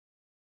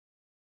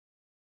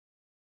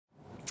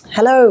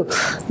Hello,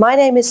 my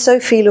name is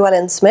Sophie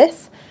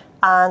Llewellyn-Smith,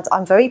 and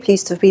I'm very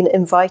pleased to have been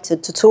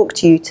invited to talk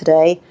to you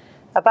today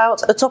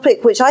about a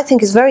topic which I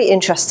think is very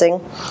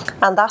interesting,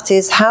 and that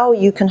is how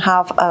you can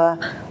have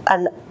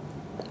an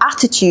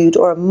attitude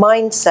or a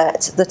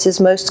mindset that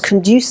is most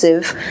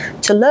conducive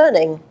to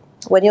learning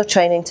when you're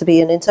training to be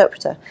an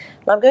interpreter.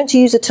 And I'm going to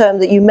use a term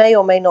that you may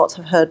or may not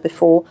have heard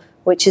before,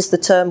 which is the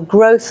term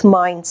growth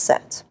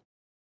mindset.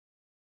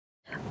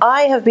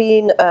 I have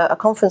been a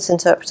conference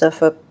interpreter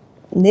for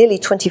nearly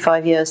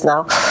 25 years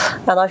now,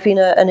 and I've been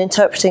an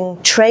interpreting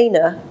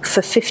trainer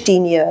for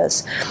 15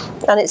 years.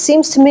 And it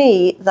seems to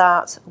me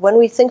that when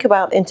we think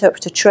about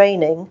interpreter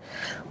training,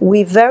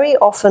 we very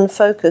often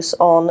focus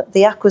on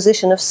the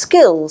acquisition of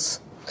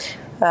skills.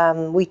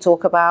 We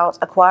talk about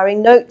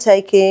acquiring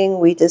note-taking,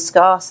 we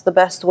discuss the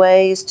best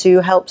ways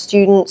to help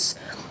students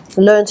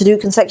learn to do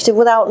consecutive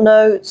without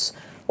notes,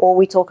 or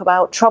we talk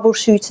about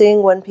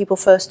troubleshooting when people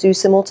first do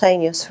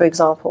simultaneous, for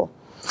example.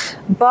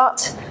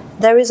 But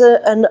there is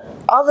an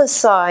other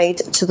side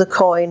to the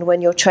coin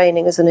when you're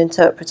training as an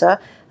interpreter,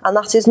 and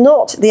that is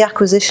not the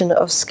acquisition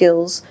of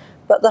skills,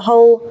 but the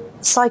whole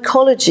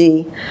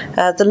psychology,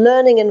 the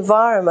learning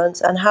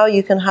environment, and how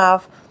you can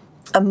have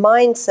a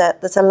mindset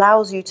that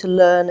allows you to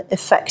learn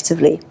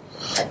effectively.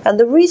 And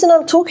the reason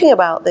I'm talking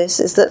about this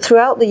is that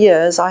throughout the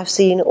years I've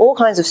seen all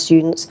kinds of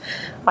students.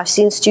 I've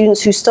seen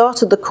students who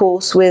started the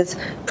course with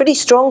pretty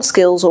strong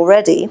skills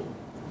already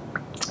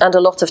and a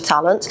lot of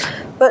talent,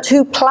 but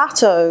who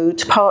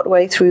plateaued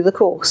partway through the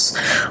course.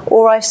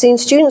 Or I've seen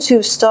students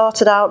who've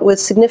started out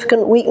with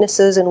significant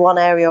weaknesses in one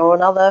area or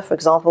another. For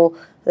example,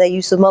 their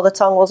use of mother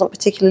tongue wasn't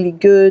particularly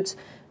good,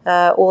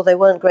 or they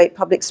weren't great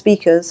public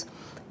speakers,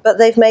 but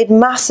they've made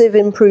massive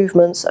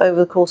improvements over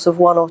the course of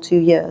 1 or 2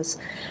 years.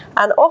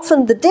 And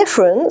often the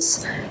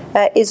difference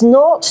is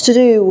not to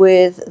do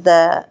with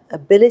their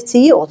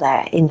ability or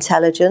their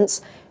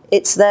intelligence,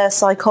 it's their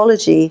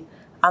psychology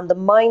and the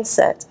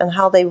mindset and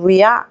how they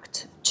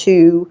react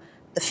to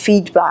the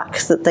feedback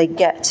that they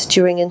get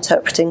during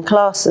interpreting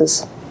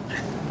classes.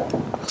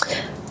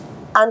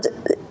 And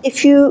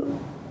if you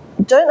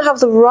don't have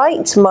the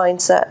right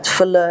mindset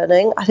for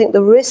learning, I think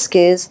the risk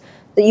is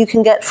that you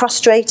can get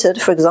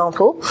frustrated, for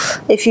example,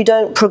 if you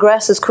don't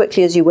progress as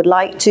quickly as you would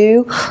like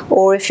to,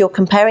 or if you're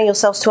comparing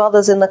yourselves to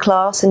others in the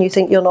class and you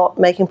think you're not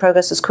making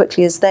progress as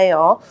quickly as they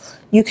are,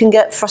 you can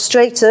get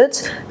frustrated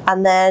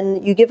and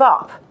then you give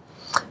up.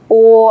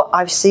 Or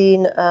I've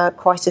seen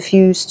quite a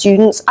few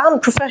students and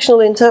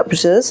professional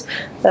interpreters,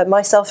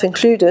 myself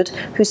included,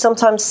 who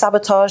sometimes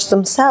sabotage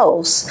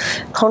themselves,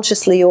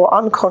 consciously or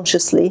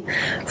unconsciously.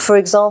 For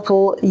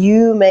example,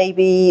 you may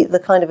be the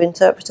kind of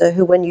interpreter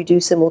who, when you do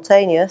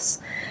simultaneous,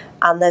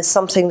 and there's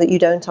something that you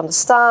don't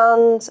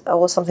understand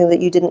or something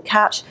that you didn't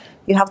catch,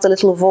 you have the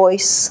little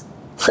voice,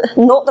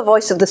 not the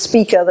voice of the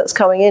speaker that's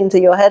coming into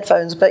your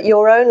headphones, but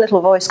your own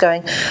little voice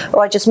going, oh,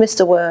 I just missed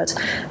a word.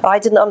 Oh, I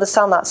didn't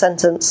understand that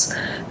sentence.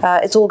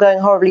 It's all going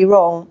horribly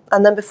wrong.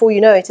 And then before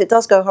you know it, it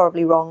does go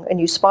horribly wrong, and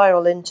you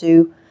spiral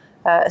into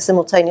a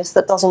simultaneous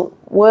that doesn't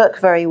work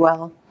very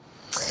well.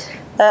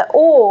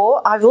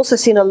 Or I've also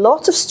seen a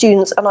lot of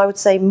students, and I would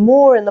say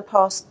more in the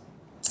past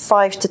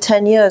 5 to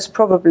 10 years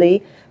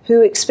probably,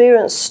 who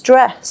experience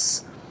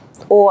stress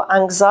or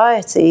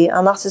anxiety,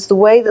 and that is the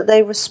way that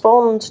they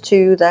respond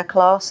to their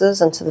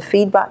classes and to the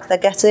feedback they're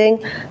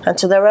getting and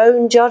to their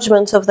own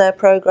judgment of their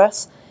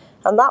progress.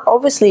 And that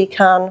obviously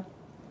can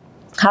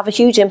have a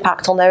huge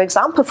impact on their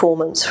exam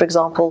performance, for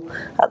example,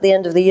 at the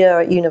end of the year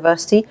at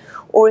university,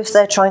 or if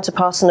they're trying to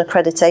pass an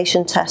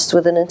accreditation test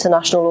with an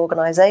international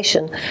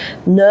organization.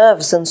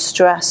 Nerves and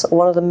stress are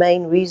one of the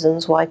main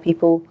reasons why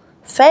people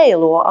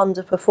fail or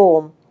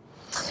underperform.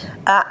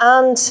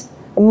 And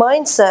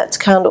mindset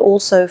can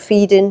also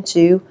feed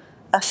into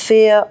a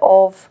fear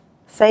of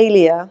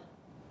failure.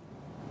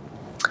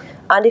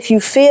 And if you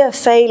fear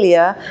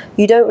failure,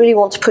 you don't really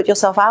want to put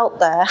yourself out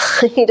there.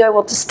 You don't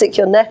want to stick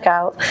your neck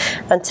out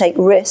and take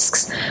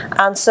risks.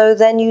 And so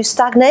then you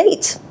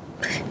stagnate.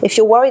 If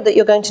you're worried that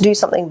you're going to do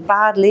something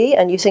badly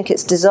and you think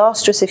it's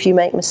disastrous if you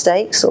make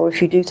mistakes or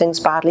if you do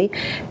things badly,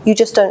 you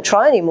just don't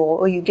try anymore,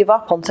 or you give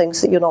up on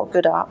things that you're not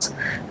good at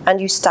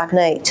and you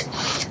stagnate.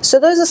 So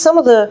those are some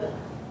of the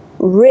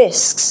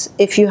risks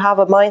if you have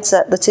a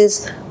mindset that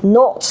is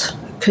not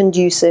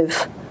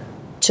conducive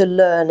to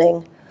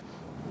learning.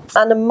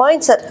 And a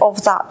mindset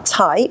of that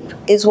type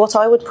is what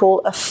I would call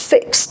a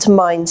fixed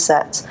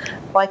mindset,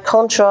 by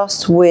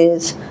contrast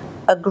with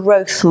a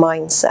growth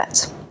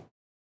mindset.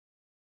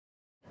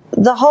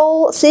 The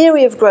whole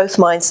theory of growth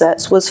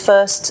mindsets was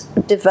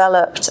first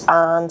developed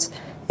and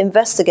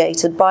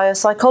investigated by a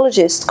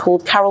psychologist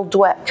called Carol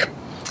Dweck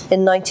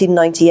in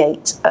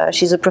 1998.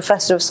 She's a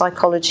professor of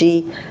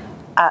psychology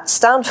at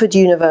Stanford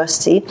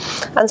University,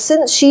 and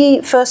since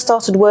she first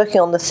started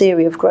working on the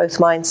theory of growth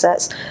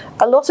mindsets,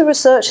 a lot of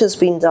research has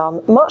been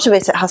done. Much of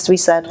it has to be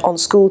said, on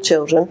school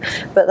children,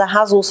 but there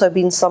has also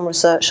been some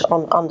research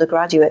on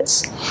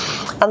undergraduates.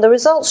 And the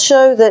results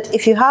show that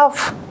if you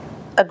have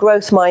a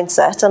growth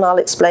mindset, and I'll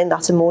explain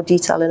that in more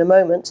detail in a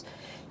moment,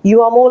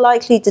 you are more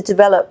likely to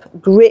develop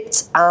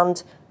grit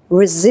and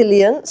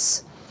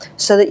resilience,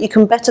 so that you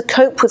can better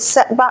cope with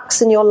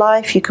setbacks in your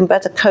life, you can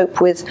better cope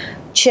with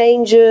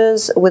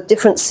changes, with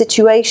different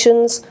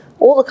situations,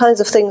 all the kinds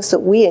of things that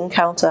we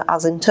encounter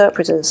as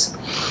interpreters.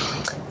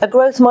 A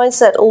growth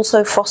mindset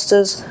also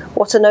fosters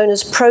what are known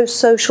as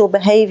pro-social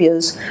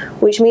behaviours,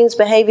 which means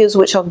behaviours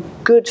which are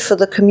good for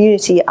the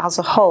community as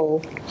a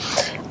whole.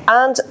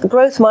 And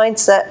growth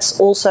mindsets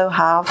also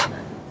have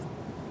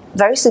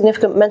very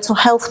significant mental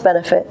health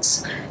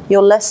benefits.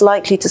 You're less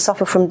likely to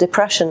suffer from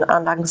depression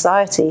and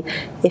anxiety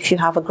if you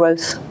have a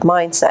growth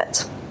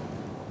mindset.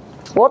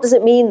 What does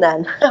it mean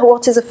then?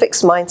 What is a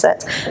fixed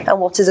mindset and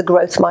what is a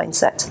growth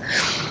mindset?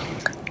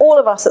 All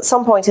of us at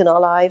some point in our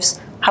lives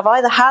have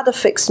either had a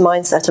fixed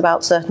mindset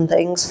about certain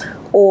things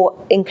or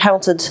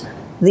encountered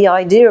the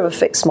idea of a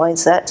fixed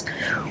mindset,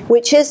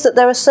 which is that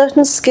there are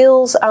certain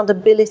skills and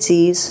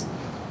abilities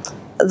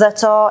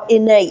that are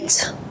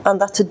innate and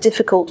that are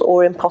difficult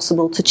or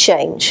impossible to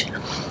change.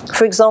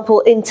 For example,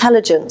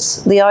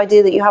 intelligence, the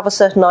idea that you have a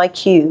certain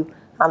IQ,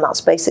 and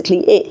that's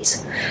basically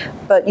it.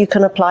 But you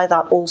can apply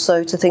that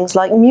also to things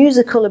like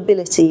musical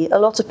ability. A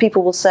lot of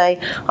people will say,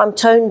 I'm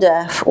tone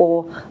deaf,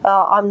 or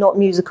I'm not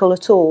musical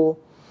at all.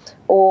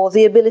 Or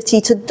the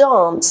ability to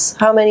dance.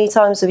 How many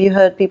times have you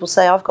heard people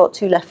say, I've got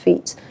 2 left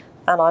feet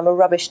and I'm a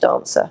rubbish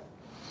dancer?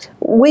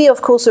 We,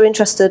 of course, are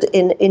interested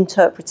in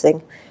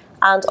interpreting.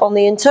 And on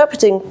the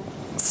interpreting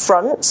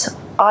front,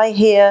 I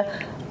hear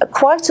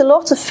quite a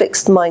lot of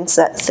fixed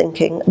mindset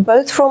thinking,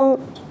 both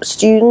from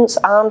students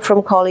and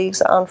from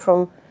colleagues and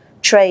from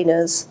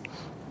trainers.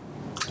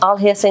 I'll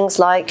hear things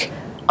like,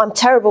 I'm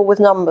terrible with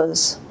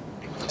numbers,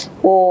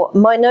 or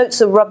my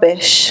notes are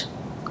rubbish,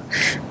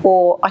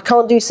 or I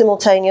can't do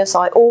simultaneous,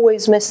 I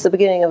always miss the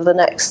beginning of the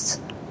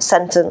next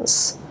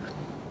sentence.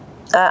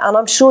 And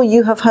I'm sure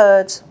you have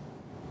heard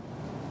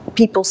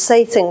people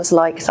say things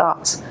like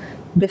that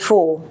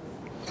before.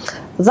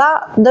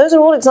 Those are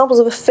all examples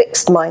of a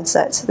fixed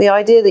mindset, the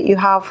idea that you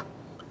have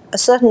a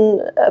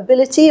certain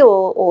ability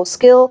or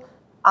skill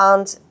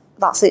and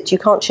that's it, you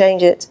can't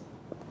change it.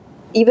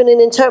 Even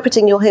in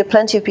interpreting, you'll hear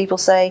plenty of people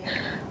say,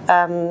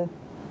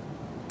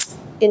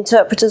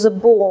 interpreters are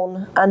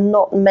born and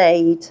not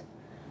made,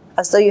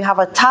 as though you have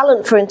a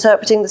talent for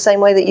interpreting the same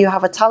way that you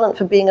have a talent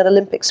for being an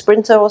Olympic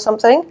sprinter or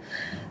something,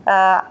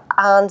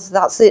 and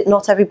that's it,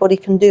 not everybody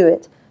can do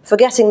it.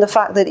 Forgetting the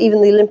fact that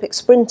even the Olympic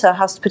sprinter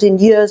has to put in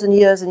years and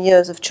years and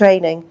years of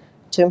training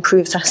to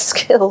improve their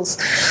skills.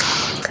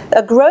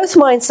 A growth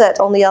mindset,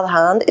 on the other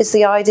hand, is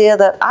the idea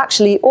that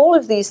actually all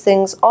of these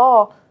things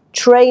are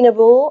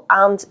trainable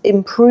and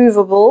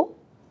improvable.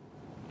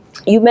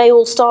 You may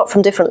all start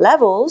from different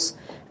levels,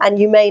 and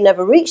you may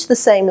never reach the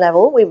same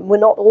level. We're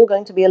not all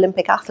going to be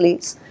Olympic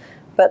athletes,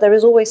 but there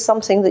is always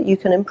something that you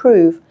can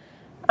improve.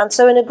 And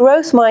so in a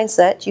growth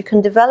mindset, you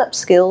can develop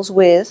skills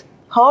with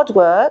hard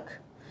work,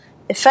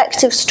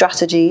 effective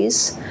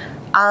strategies,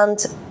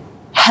 and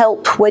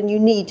help when you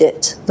need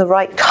it, the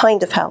right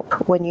kind of help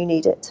when you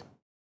need it.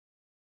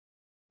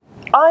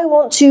 I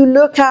want to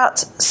look at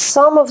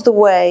some of the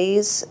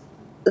ways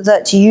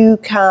that you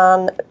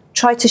can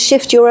try to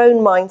shift your own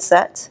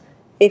mindset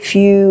if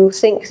you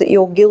think that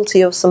you're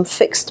guilty of some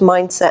fixed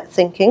mindset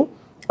thinking,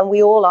 and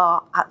we all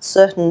are at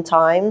certain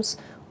times,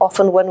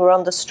 often when we're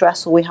under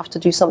stress or we have to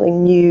do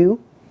something new.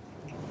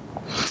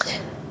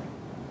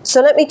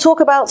 So let me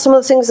talk about some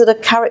of the things that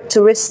are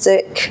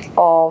characteristic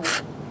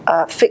of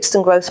fixed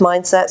and growth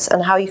mindsets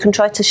and how you can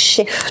try to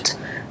shift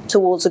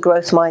towards a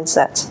growth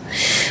mindset.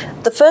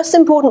 The first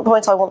important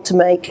point I want to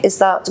make is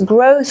that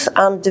growth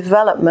and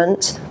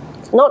development,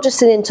 not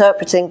just in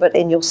interpreting, but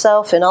in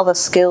yourself, in other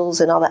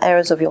skills, in other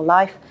areas of your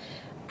life,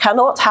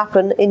 cannot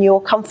happen in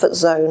your comfort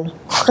zone.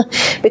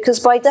 Because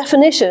by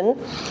definition,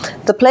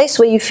 the place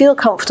where you feel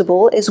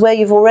comfortable is where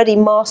you've already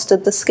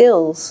mastered the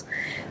skills.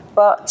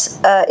 But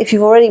if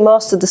you've already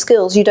mastered the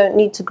skills, you don't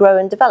need to grow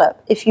and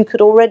develop. If you could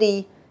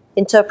already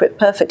interpret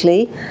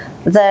perfectly,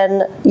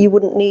 then you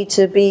wouldn't need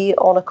to be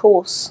on a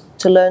course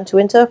to learn to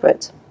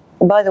interpret.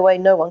 By the way,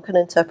 no one can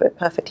interpret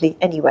perfectly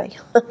anyway.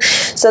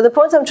 So the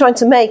point I'm trying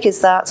to make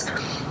is that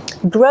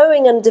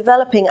growing and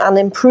developing and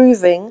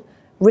improving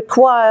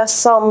require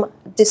some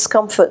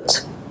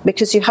discomfort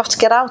because you have to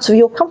get out of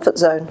your comfort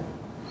zone,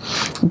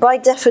 by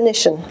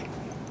definition.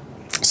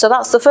 So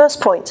that's the first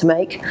point to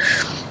make.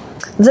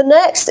 The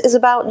next is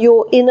about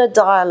your inner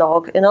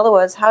dialogue. In other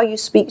words, how you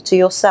speak to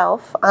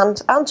yourself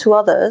and to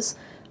others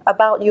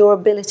about your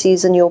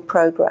abilities and your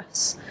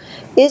progress.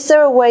 Is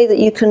there a way that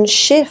you can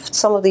shift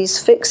some of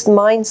these fixed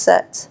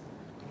mindset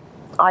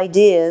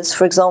ideas,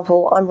 for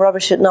example, I'm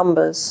rubbish at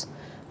numbers,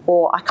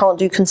 or I can't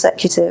do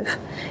consecutive,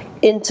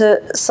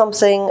 into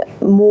something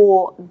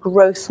more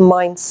growth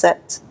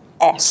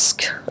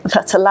mindset-esque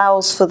that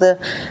allows for the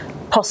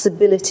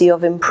possibility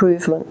of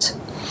improvement?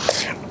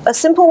 A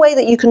simple way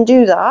that you can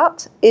do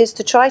that is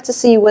to try to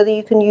see whether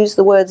you can use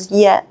the words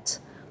yet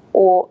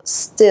or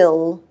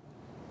still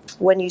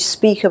when you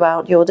speak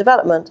about your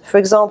development. For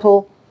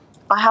example,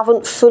 I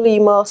haven't fully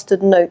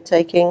mastered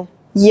note-taking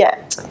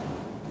yet.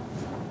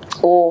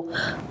 Or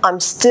I'm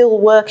still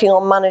working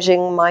on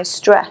managing my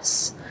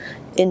stress.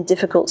 in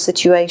difficult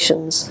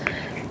situations.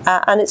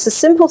 And it's a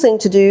simple thing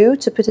to do,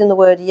 to put in the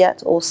word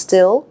yet or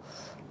still,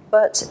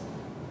 but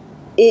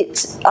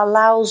it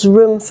allows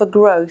room for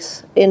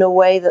growth in a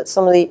way that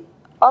some of the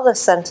other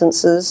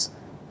sentences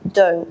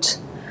don't.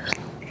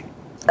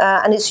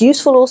 And it's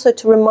useful also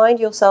to remind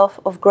yourself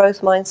of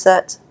growth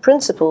mindset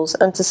principles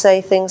and to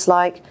say things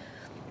like,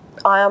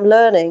 I am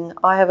learning,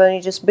 I have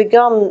only just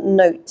begun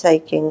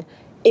note-taking.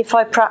 If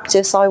I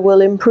practice, I will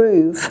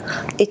improve.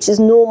 It is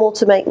normal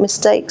to make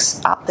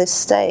mistakes at this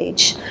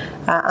stage.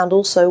 And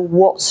also,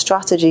 what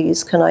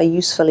strategies can I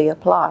usefully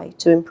apply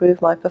to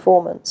improve my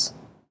performance?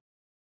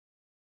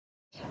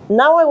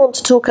 Now I want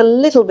to talk a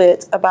little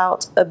bit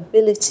about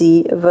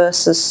ability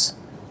versus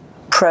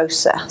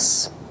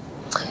process.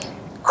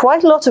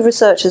 Quite a lot of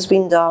research has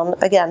been done,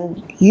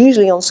 again,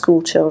 usually on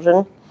school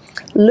children,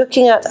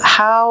 looking at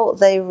how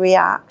they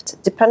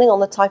react depending on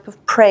the type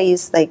of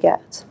praise they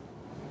get.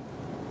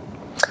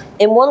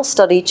 In one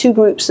study, 2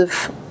 groups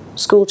of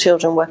school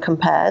children were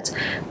compared.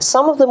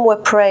 Some of them were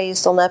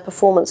praised on their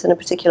performance in a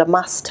particular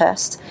maths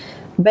test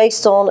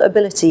based on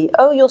ability.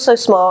 Oh, you're so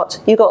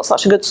smart, you got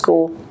such a good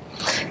score.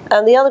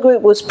 And the other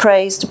group was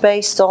praised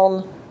based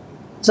on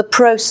the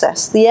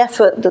process, the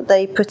effort that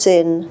they put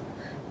in,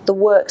 the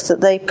work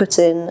that they put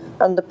in,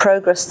 and the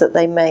progress that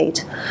they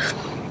made.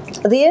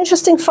 The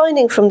interesting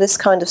finding from this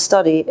kind of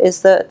study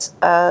is that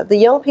the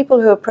young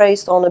people who are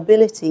praised on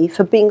ability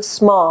for being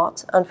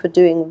smart and for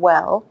doing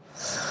well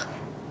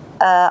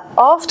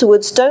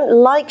afterwards don't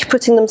like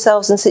putting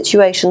themselves in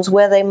situations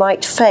where they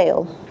might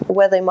fail,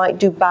 where they might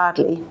do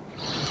badly,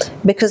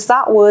 because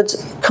that would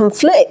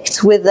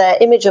conflict with their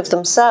image of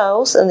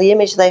themselves and the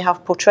image they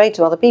have portrayed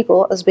to other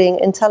people as being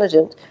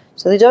intelligent.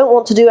 So they don't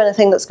want to do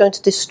anything that's going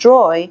to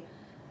destroy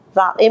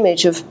that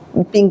image of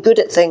being good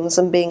at things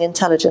and being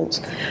intelligent.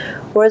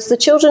 Whereas the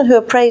children who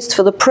are praised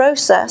for the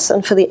process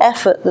and for the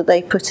effort that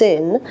they put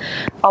in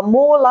are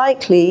more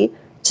likely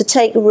to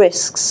take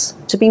risks,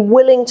 to be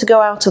willing to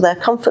go out of their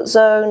comfort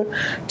zone,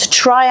 to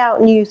try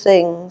out new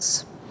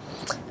things.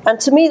 And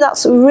to me,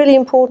 that's a really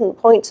important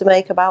point to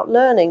make about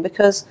learning,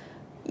 because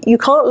you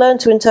can't learn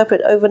to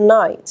interpret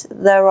overnight.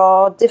 There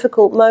are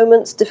difficult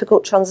moments,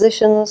 difficult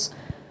transitions.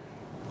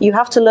 You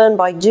have to learn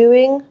by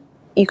doing.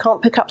 You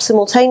can't pick up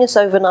simultaneous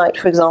overnight,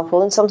 for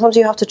example, and sometimes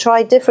you have to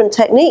try different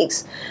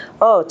techniques.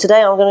 Oh,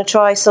 today I'm going to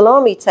try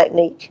salami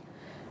technique.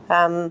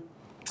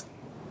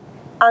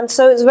 And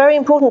so it's very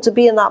important to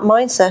be in that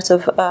mindset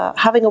of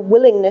having a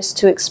willingness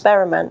to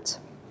experiment.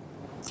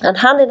 And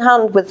hand in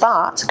hand with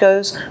that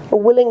goes a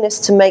willingness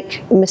to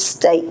make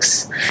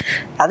mistakes.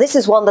 Now, this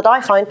is one that I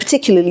find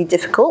particularly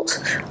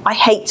difficult. I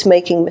hate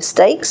making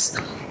mistakes.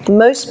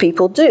 Most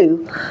people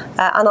do.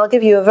 And I'll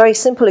give you a very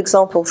simple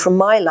example from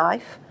my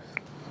life.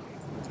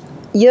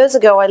 Years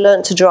ago, I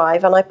learned to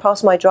drive, and I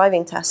passed my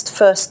driving test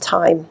first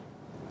time.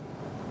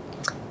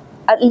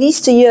 At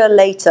least a year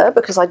later,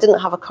 because I didn't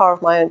have a car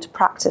of my own to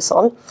practice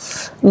on,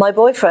 my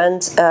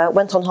boyfriend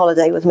went on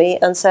holiday with me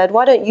and said,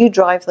 "Why don't you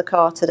drive the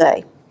car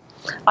today?"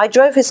 I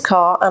drove his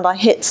car and I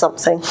hit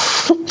something.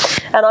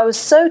 And I was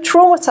so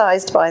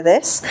traumatized by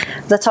this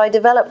that I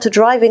developed a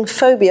driving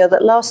phobia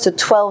that lasted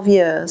 12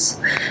 years.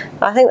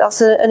 I think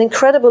that's an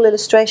incredible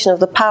illustration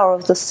of the power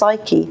of the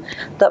psyche,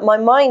 that my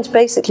mind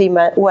basically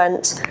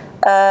went,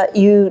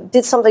 you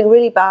did something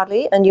really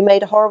badly and you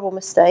made a horrible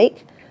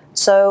mistake,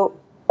 so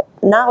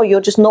now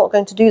you're just not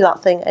going to do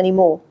that thing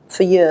anymore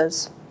for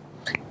years.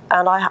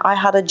 And I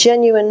had a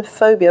genuine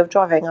phobia of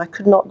driving. I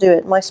could not do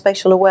it. My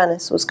spatial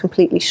awareness was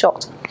completely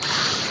shot.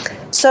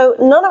 So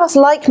none of us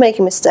like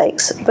making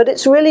mistakes, but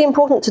it's really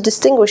important to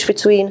distinguish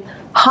between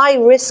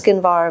high-risk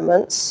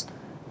environments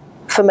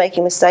for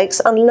making mistakes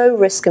and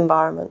low-risk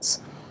environments.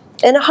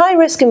 In a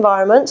high-risk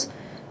environment,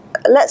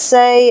 let's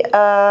say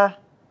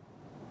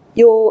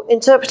you're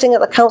interpreting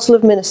at the Council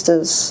of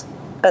Ministers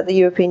at the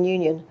European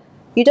Union.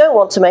 You don't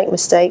want to make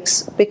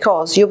mistakes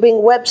because you're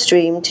being web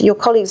streamed, your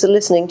colleagues are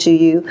listening to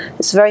you,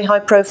 it's a very high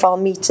profile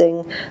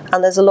meeting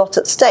and there's a lot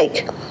at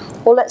stake.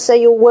 Or let's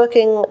say you're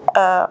working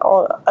at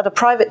a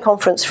private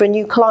conference for a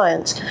new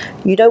client.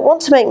 You don't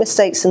want to make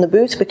mistakes in the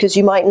booth because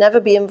you might never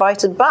be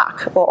invited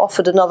back or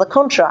offered another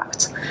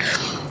contract.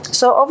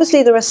 So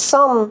obviously there are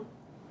some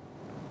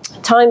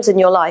times in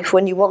your life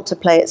when you want to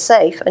play it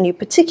safe and you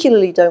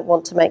particularly don't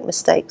want to make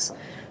mistakes.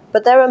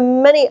 But there are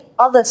many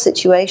other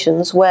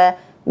situations where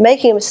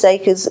making a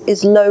mistake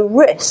is low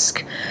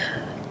risk.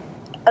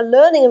 A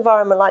learning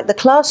environment like the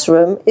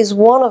classroom is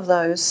one of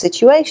those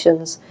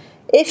situations.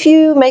 If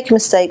you make a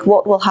mistake,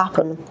 what will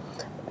happen?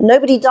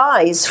 Nobody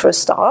dies for a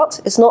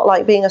start. It's not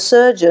like being a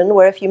surgeon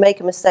where if you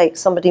make a mistake,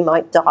 somebody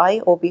might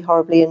die or be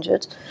horribly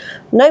injured.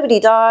 Nobody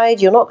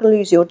died, you're not going to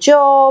lose your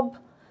job.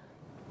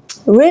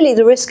 Really,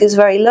 the risk is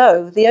very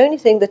low. The only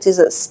thing that is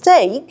at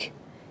stake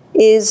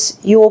is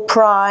your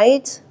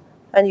pride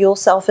and your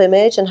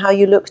self-image and how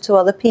you look to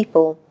other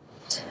people.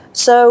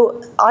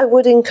 So I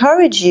would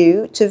encourage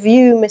you to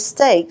view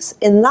mistakes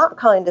in that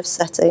kind of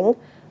setting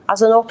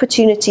as an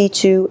opportunity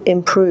to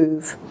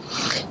improve.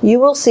 You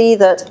will see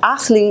that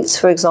athletes,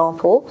 for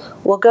example,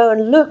 will go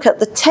and look at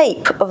the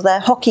tape of their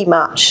hockey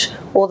match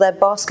or their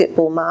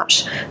basketball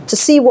match to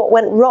see what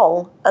went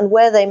wrong and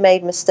where they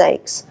made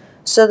mistakes,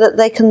 so that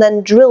they can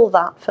then drill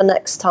that for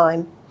next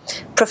time.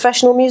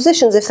 Professional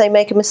musicians, if they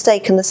make a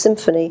mistake in the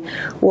symphony,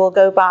 will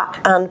go back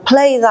and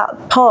play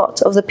that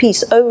part of the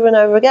piece over and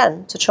over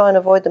again to try and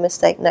avoid the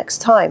mistake next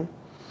time.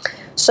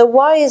 So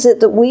why is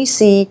it that we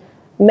see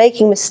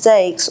making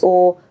mistakes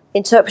or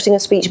interpreting a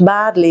speech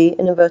badly,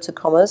 in inverted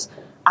commas,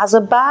 as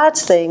a bad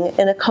thing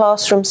in a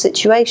classroom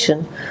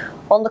situation?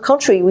 On the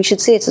contrary, we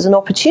should see it as an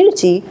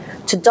opportunity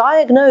to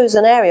diagnose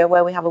an area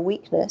where we have a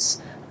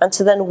weakness and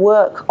to then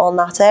work on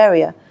that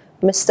area.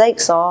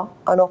 Mistakes are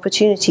an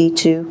opportunity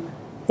to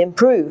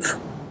improve.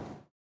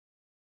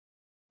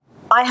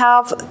 I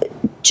have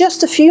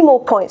just a few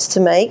more points to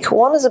make.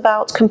 One is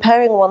about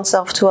comparing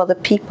oneself to other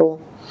people.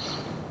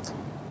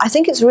 I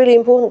think it's really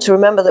important to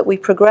remember that we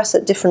progress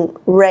at different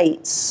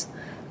rates,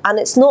 and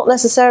it's not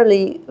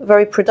necessarily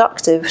very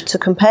productive to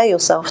compare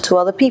yourself to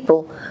other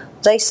people.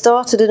 They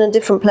started in a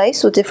different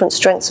place with different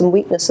strengths and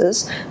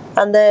weaknesses,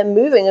 and they're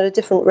moving at a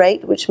different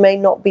rate, which may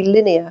not be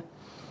linear.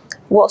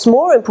 What's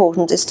more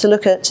important is to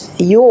look at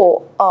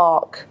your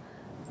arc,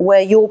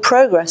 where your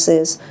progress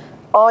is.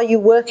 Are you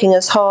working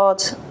as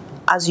hard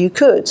as you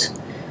could?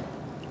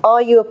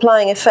 Are you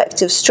applying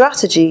effective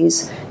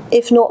strategies?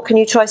 If not, can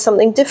you try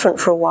something different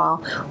for a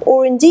while?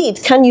 Or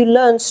indeed, can you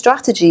learn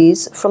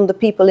strategies from the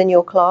people in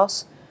your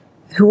class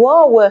who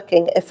are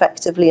working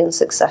effectively and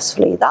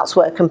successfully? That's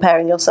where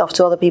comparing yourself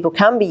to other people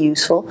can be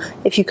useful,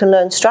 if you can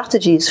learn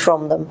strategies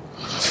from them.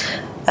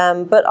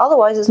 But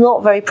otherwise, it's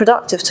not very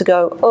productive to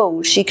go,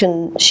 oh, she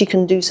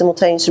can do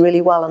simultaneous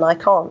really well and I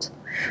can't.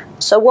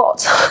 So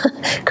what?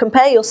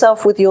 Compare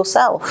yourself with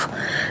yourself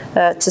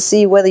to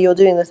see whether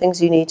you're doing the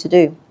things you need to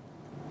do.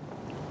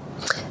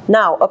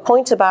 Now, a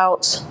point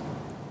about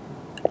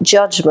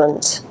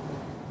judgment.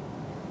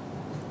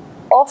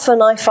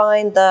 Often I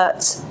find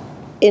that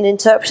in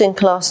interpreting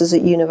classes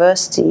at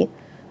university,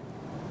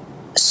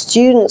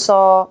 students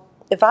are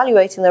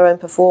evaluating their own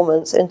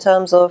performance in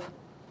terms of,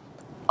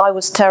 I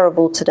was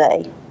terrible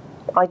today,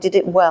 I did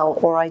it well,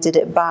 or I did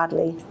it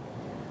badly.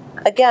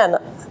 Again,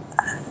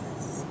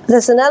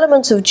 there's an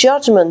element of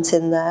judgment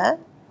in there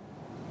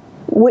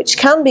which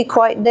can be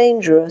quite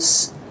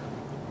dangerous.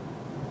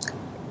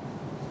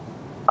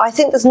 I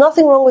think there's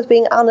nothing wrong with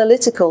being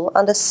analytical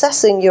and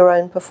assessing your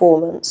own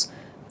performance,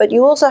 but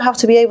you also have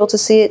to be able to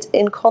see it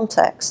in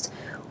context.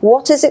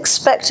 What is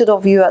expected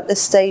of you at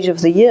this stage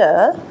of the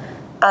year,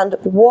 and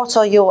what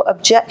are your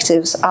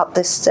objectives at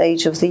this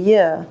stage of the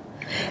year?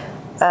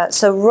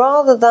 So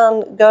rather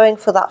than going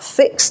for that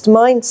fixed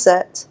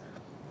mindset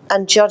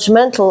and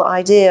judgmental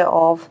idea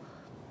of,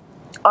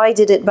 I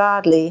did it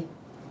badly,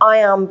 I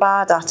am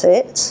bad at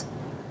it,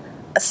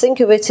 think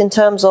of it in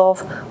terms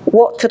of,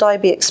 what could I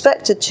be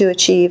expected to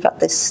achieve at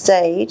this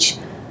stage?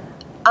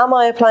 Am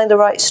I applying the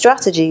right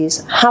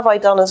strategies? Have I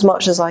done as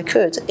much as I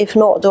could? If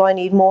not, do I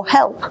need more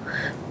help,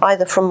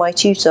 either from my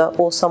tutor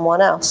or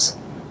someone else?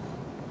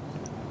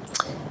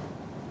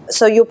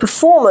 So your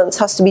performance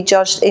has to be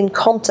judged in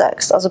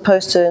context, as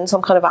opposed to in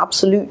some kind of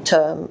absolute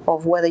term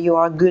of whether you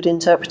are a good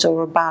interpreter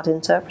or a bad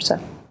interpreter.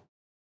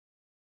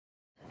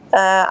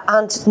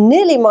 And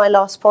nearly my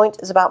last point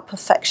is about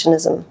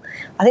perfectionism.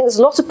 I think there's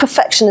a lot of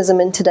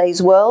perfectionism in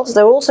today's world.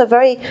 There are also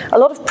a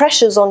lot of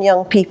pressures on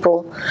young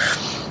people.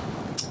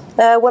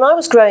 When I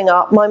was growing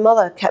up, my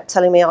mother kept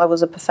telling me I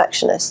was a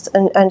perfectionist,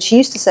 and she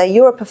used to say,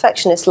 you're a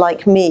perfectionist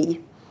like me.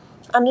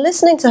 And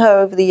listening to her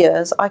over the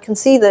years, I can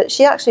see that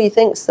she actually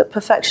thinks that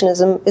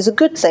perfectionism is a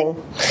good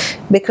thing,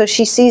 because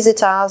she sees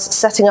it as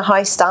setting a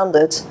high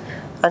standard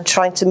and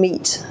trying to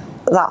meet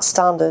that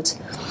standard.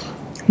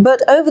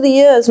 But over the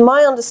years,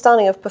 my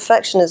understanding of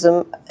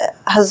perfectionism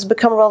has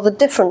become rather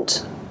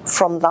different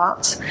from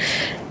that,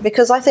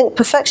 because I think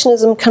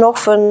perfectionism can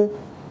often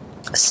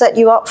set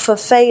you up for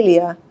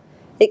failure.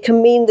 It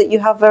can mean that you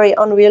have very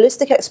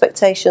unrealistic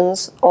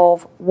expectations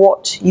of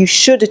what you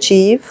should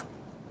achieve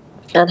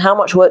and how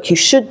much work you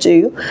should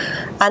do.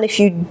 And if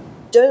you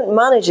don't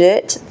manage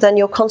it, then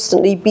you're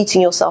constantly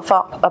beating yourself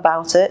up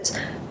about it,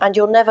 and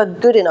you're never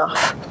good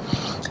enough.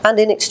 And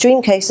in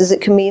extreme cases,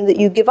 it can mean that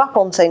you give up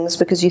on things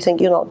because you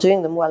think you're not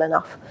doing them well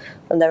enough.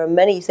 And there are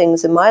many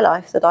things in my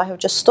life that I have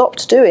just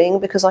stopped doing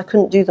because I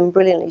couldn't do them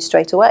brilliantly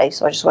straight away.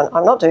 So I just went,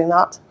 I'm not doing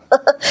that.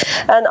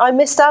 And I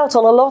missed out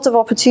on a lot of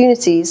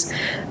opportunities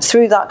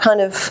through that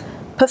kind of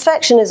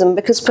perfectionism,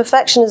 because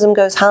perfectionism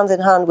goes hand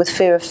in hand with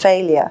fear of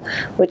failure,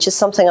 which is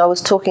something I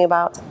was talking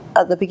about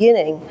at the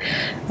beginning.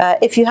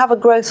 If you have a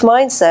growth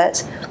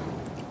mindset,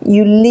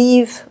 you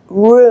leave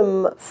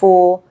room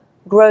for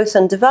growth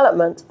and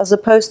development, as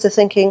opposed to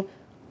thinking,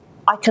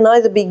 I can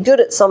either be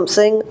good at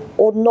something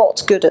or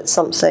not good at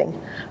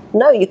something.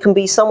 No, you can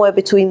be somewhere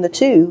between the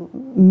two,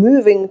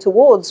 moving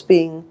towards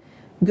being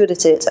good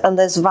at it, and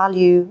there's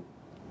value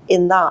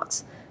in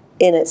that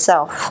in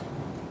itself.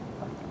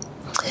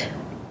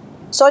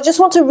 So I just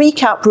want to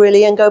recap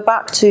really and go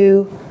back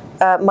to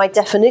my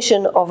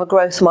definition of a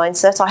growth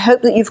mindset. I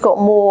hope that you've got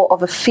more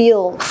of a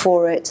feel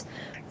for it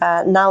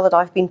now that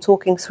I've been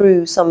talking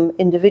through some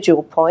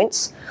individual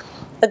points.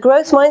 A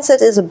growth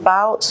mindset is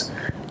about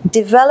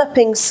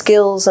developing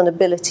skills and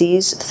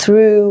abilities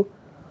through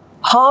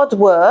hard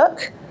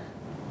work.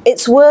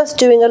 It's worth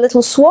doing a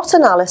little SWOT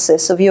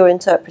analysis of your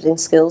interpreting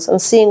skills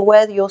and seeing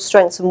where your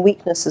strengths and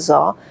weaknesses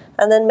are,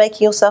 and then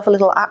making yourself a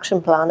little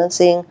action plan and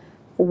seeing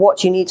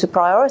what you need to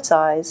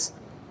prioritize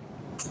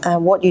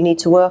and what you need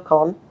to work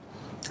on.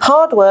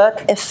 Hard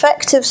work,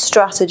 effective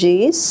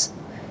strategies.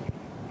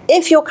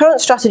 If your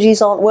current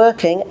strategies aren't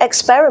working,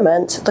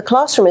 experiment. The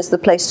classroom is the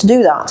place to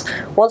do that.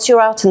 Once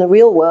you're out in the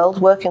real world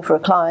working for a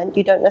client,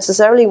 you don't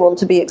necessarily want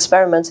to be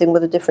experimenting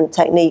with a different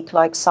technique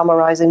like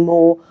summarizing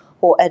more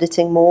or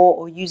editing more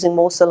or using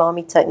more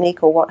salami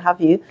technique or what have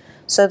you.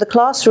 So the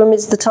classroom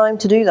is the time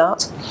to do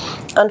that.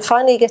 And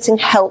finally, getting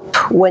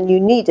help when you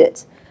need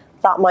it.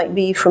 That might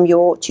be from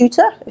your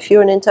tutor if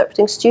you're an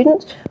interpreting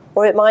student,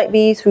 or it might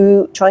be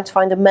through trying to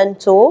find a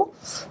mentor,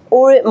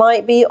 or it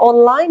might be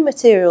online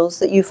materials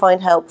that you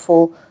find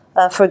helpful.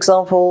 For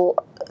example,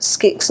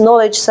 SCIC's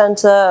Knowledge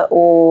Centre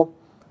or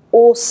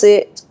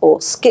ORCIT or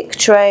SCIC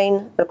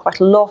Train. There are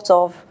quite a lot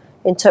of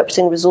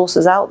interpreting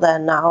resources out there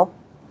now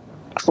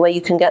where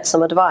you can get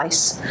some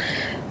advice.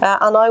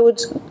 And I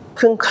would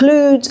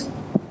conclude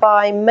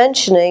by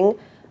mentioning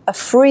a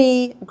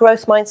free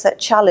growth mindset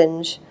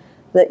challenge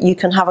that you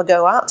can have a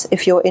go at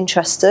if you're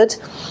interested.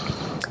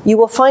 You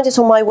will find it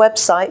on my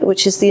website,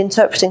 which is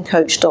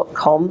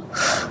theinterpretingcoach.com.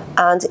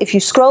 And if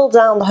you scroll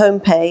down the home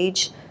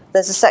page,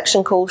 there's a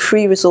section called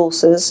Free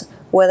Resources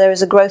where there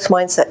is a growth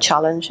mindset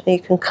challenge. And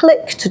you can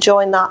click to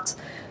join that,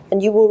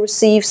 and you will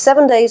receive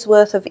 7 days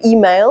worth of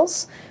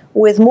emails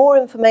with more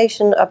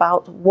information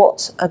about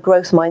what a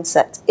growth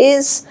mindset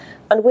is,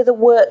 and with a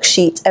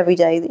worksheet every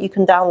day that you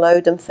can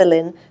download and fill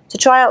in to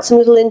try out some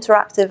little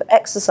interactive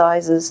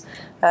exercises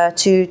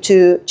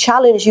to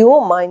challenge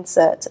your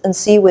mindset and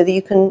see whether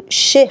you can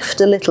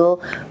shift a little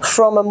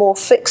from a more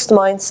fixed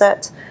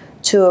mindset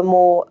to a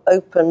more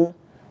open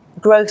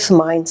growth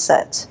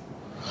mindset.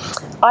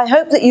 I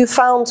hope that you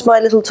found my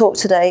little talk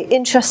today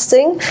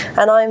interesting,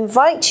 and I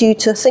invite you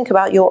to think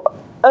about your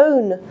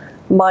own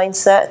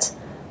mindset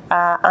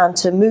and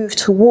to move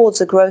towards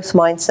a growth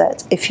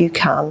mindset if you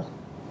can.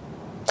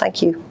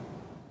 Thank you.